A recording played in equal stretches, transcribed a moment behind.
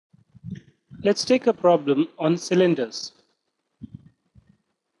Let's take a problem on cylinders.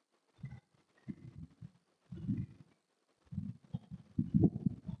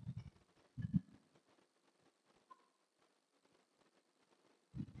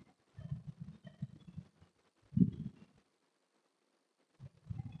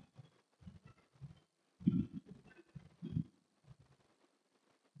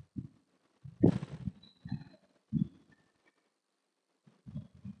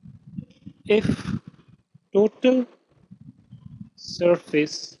 If total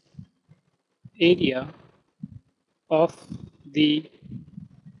surface area of the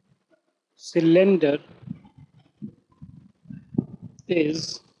cylinder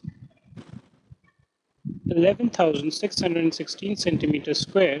is 11,616 centimeters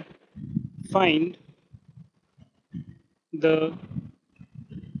square, find the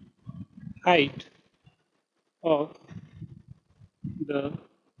height of the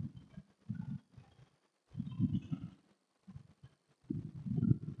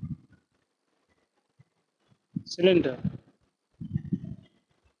cylinder.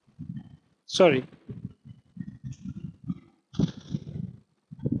 Sorry.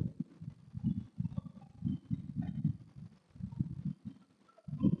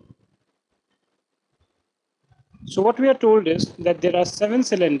 So what we are told is that there are 7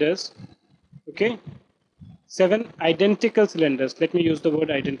 cylinders, okay? 7 identical cylinders. Let me use the word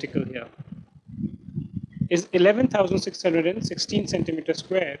identical here. Is 11,616 centimeters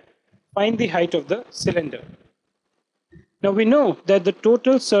square. Find the height of the cylinder. Now we know that the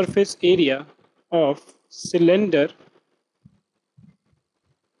total surface area of cylinder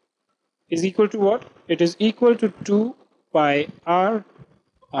is equal to what? It is equal to 2 pi r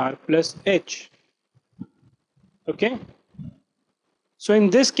plus h. Okay. So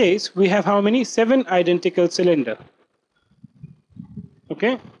in this case, we have how many? 7 identical cylinder.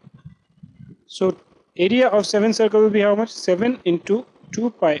 Okay. So area of 7 circle will be how much? 7 into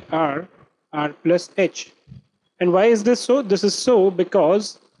 2 pi r plus h. And why is this so? This is so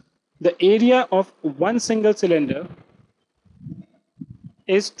because the area of one single cylinder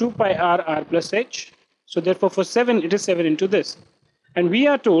is 2 pi r plus h. So therefore for 7 it is 7 into this. And we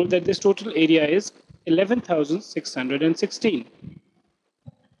are told that this total area is 11,616.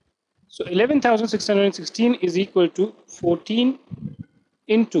 So 11,616 is equal to 14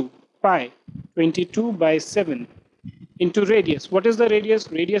 into pi, 22 by 7 into radius. What is the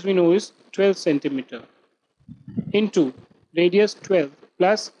radius? Radius we know is 12 centimeter into radius 12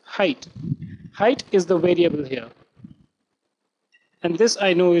 plus height. Height is the variable here. And this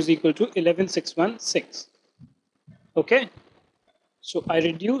I know is equal to 11,616. Okay. So I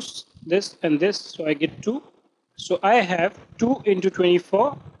reduce this and this, so I get 2. So I have 2 into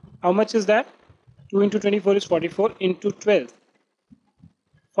 24. How much is that? 2 into 24 is 44 into 12.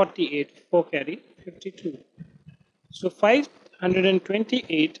 48, 4 carry, 52. So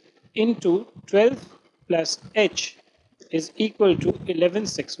 528 into 12 plus h is equal to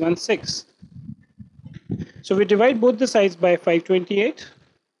 11,616. So we divide both the sides by 528.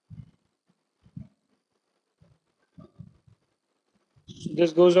 So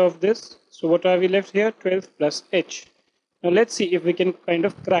this goes off this. So what are we left here? 12 plus h. Now let's see if we can kind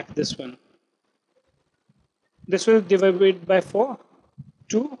of crack this one. This will divide by 4.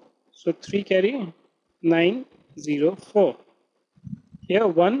 2. So 3 carry, 9, 0, 4. Here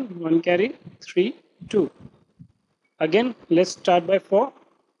 1 carry, 3, 2. Again, let's start by 4.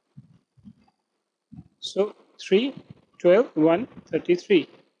 So 3, 12, 1, 33.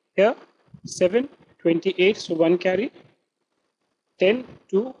 Here 7, 28. So 1 carry, 10,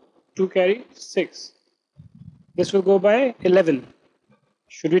 2, 2 carry, 6. This will go by 11.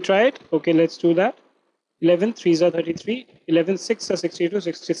 Should we try it? Okay, let's do that. 11 3s are 33, 11 6 are 62,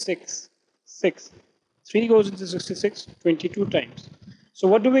 66. 6. 3 goes into 66 22 times. So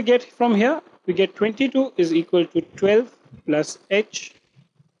what do we get from here? We get 22 is equal to 12 plus h,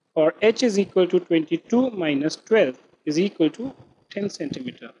 or h is equal to 22 minus 12 is equal to 10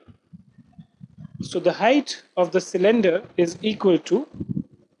 centimeter. So the height of the cylinder is equal to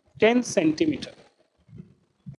 10 centimeter.